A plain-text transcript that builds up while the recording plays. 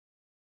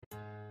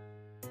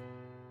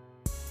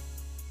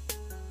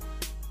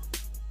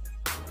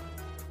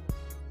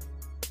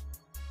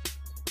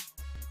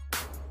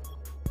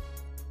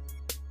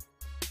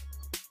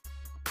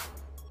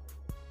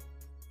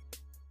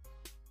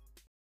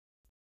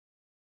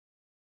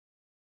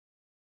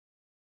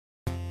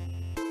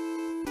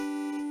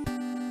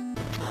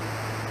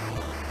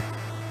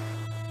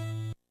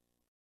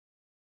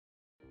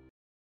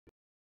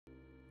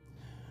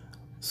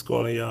What's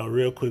going on, y'all?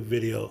 Real quick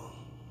video.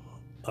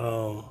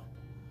 Call.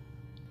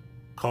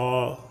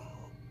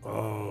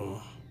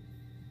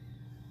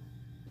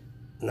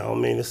 Now, I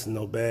mean, this is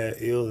no bad,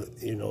 I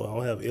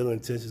don't have ill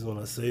intentions when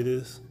I say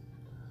this,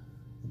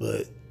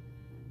 but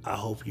I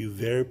hope you're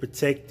very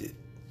protected,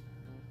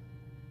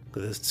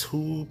 because there's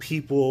two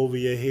people over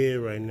your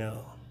head right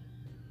now.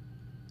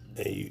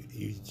 And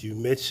you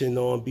mentioned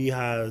on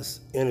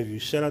Beehive's interview,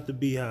 shout out to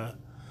Beehive,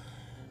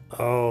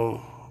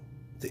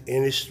 the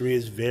industry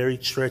is very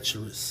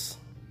treacherous,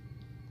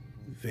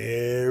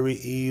 very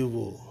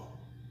evil,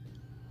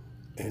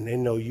 and they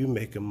know you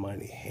making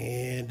money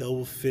hand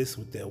over fist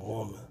with that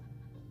woman.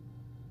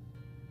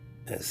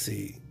 And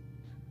see,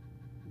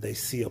 they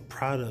see a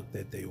product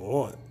that they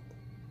want,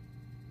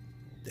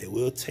 they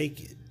will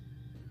take it.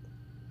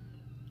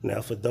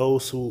 Now, for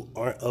those who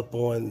aren't up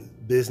on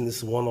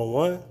business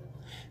 101,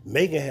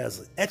 Megan has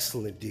an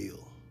excellent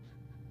deal.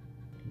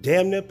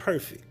 Damn near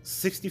perfect.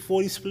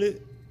 60-40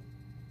 split.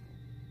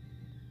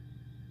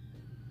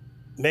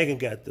 Megan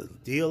got the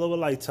deal of a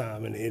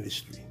lifetime in the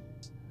industry.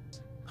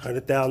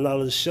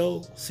 $100,000 a show,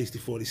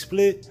 60-40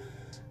 split.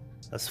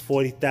 That's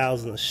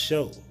 $40,000 a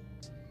show.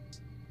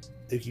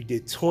 If you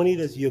did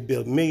 20, you'll be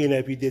a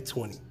millionaire if you did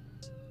 20.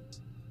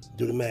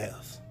 Do the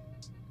math.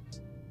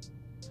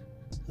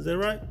 Is that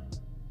right?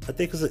 I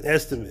think it's an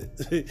estimate.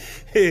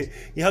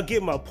 Y'all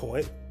get my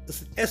point.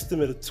 It's an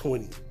estimate of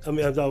 20. I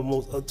mean,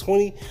 almost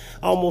 20,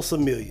 almost a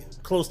million,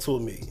 close to a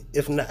million,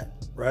 if not,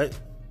 right?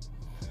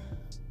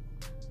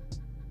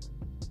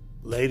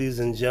 Ladies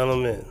and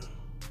gentlemen,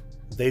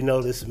 they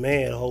know this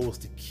man holds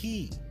the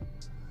key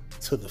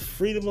to the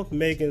freedom of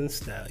Megan and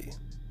Stallion.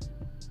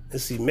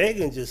 And see,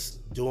 Megan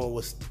just doing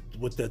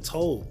what they're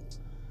told.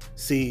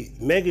 See,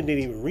 Megan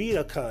didn't even read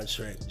her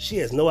contract. She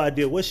has no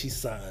idea what she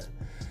signed.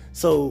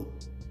 So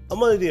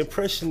I'm under the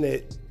impression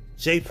that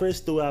Jay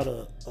Prince threw out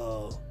a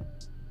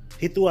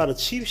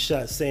cheap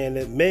shot saying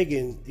that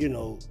Megan,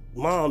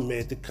 mom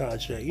read the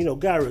contract.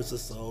 God rest her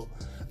soul.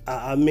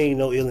 I mean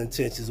no ill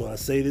intentions when I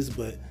say this,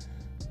 but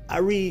I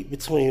read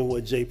between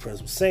what Jay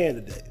Prince was saying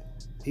today.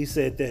 He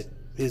said that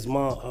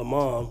her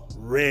mom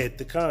read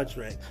the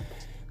contract.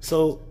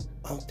 So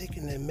I'm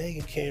thinking that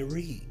Megan can't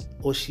read,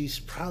 or she's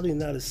probably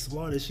not as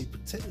smart as she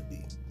pretended to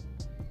be.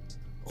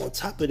 On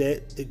top of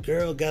that, the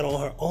girl got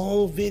on her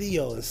own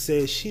video and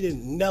said she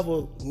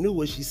never knew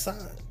what she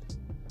signed.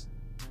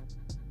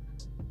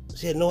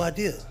 She had no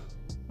idea.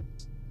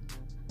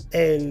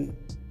 And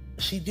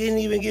she didn't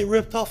even get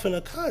ripped off in her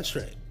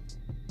contract.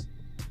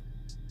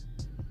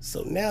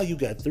 So now you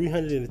got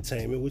 300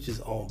 Entertainment, which is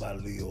owned by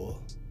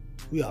Leo.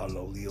 We all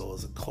know Leo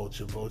is a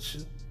culture vulture.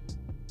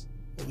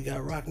 And we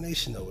got Roc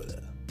Nation over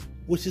there,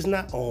 which is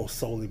not owned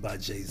solely by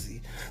Jay-Z.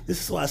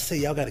 This is why I say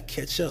y'all gotta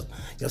catch up.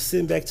 Y'all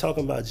sitting back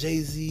talking about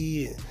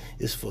Jay-Z and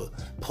it's for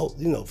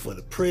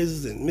the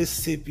prisons in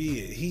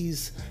Mississippi, and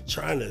he's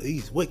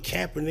with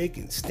Kaepernick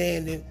and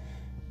standing.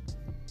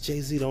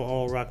 Jay-Z don't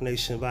own Roc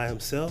Nation by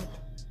himself.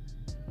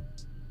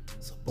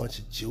 It's a bunch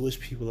of Jewish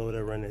people over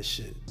there running that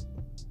shit.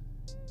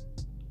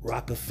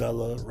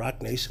 Rockefeller,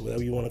 Roc Nation,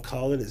 whatever you want to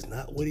call it, is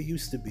not what it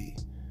used to be.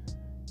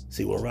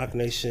 See, when Roc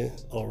Nation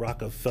or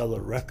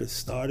Rockefeller Records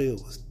started,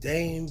 it was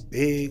Dame,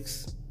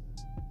 Biggs,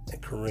 and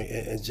Kareem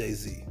and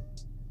Jay-Z.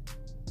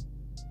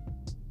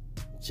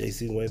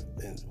 Jay-Z went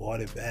and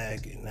bought it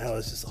back, and now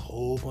it's just a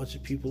whole bunch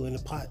of people in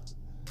the pot.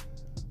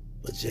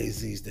 But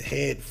Jay-Z's the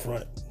head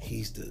front.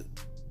 He's the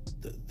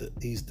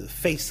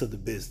face of the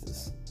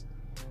business.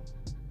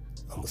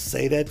 I'm gonna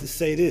say that to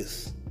say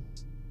this.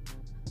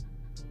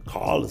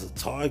 Carl is a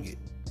target,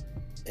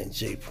 and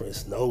Jay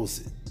Prince knows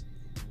it.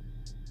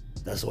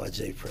 That's why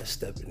Jay Prince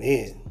stepping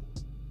in,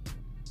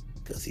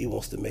 because he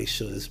wants to make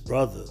sure this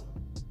brother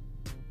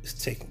is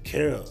taken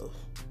care of.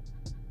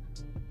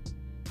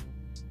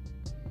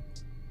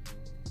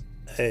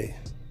 Hey,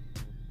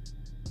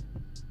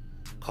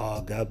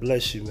 Carl, God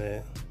bless you,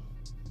 man.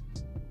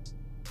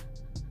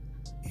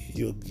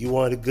 You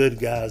one of the good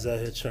guys out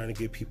here trying to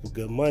get people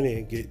good money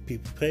and get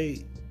people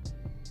paid.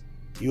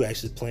 You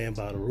actually playing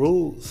by the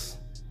rules.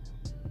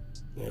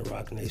 Man,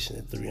 Roc Nation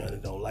and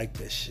 300 don't like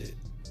that shit.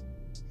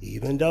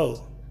 Even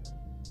though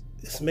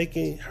it's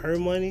making her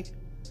money,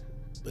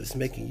 but it's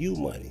making you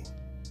money.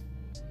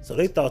 So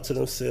they thought to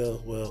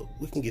themselves, well,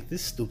 we can get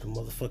this stupid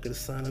motherfucker to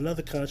sign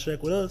another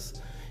contract with us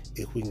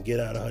if we can get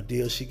out of her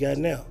deal she got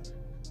now.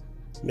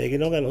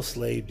 Megan don't got no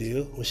slave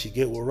deal. When she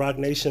get with Roc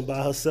Nation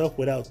by herself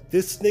without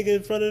this nigga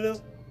in front of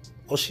them,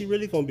 oh, she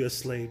really gonna be a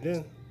slave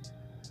then.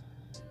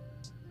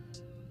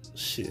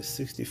 Shit,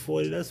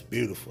 60-40, that's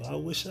beautiful. I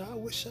wish I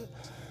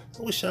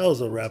was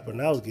a rapper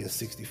and I was getting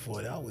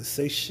 60-40. I would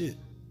say shit.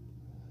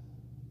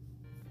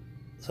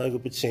 It's Huggie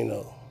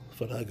Pacino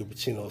for the Huggie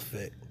Pacino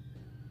effect.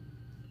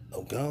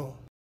 I'm gone.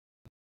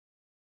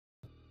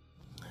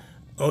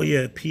 Oh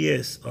yeah,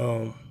 P.S.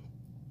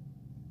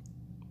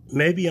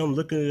 Maybe I'm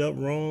looking it up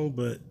wrong,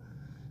 but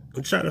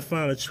I'm trying to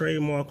find a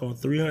trademark on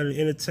 300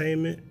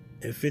 Entertainment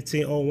and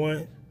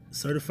 1501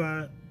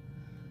 certified.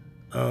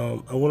 I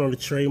went on the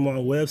trademark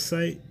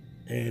website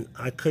and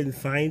I couldn't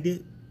find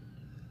it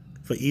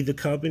for either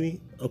company.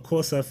 of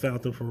course, I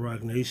found them for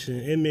Rock Nation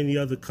and many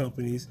other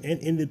companies and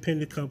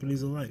independent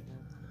companies alike.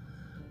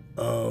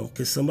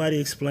 Can somebody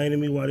explain to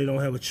me why they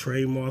don't have a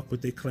trademark,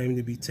 but they claim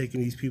to be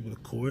taking these people to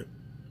court?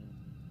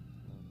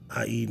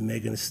 I.e.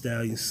 Megan Thee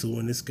Stallion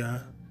suing this guy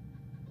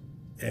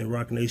and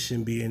Rock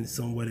Nation being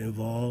somewhat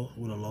involved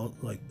with a law.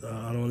 Like,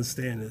 I don't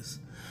understand this.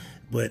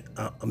 But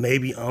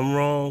maybe I'm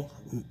wrong.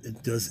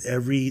 Does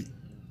every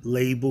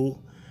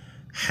label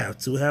have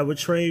to have a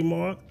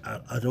trademark?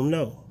 I don't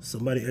know.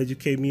 Somebody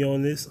educate me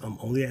on this. I'm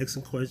only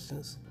asking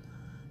questions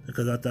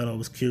because I thought I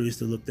was curious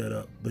to look that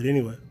up. But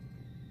anyway,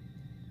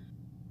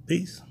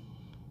 peace.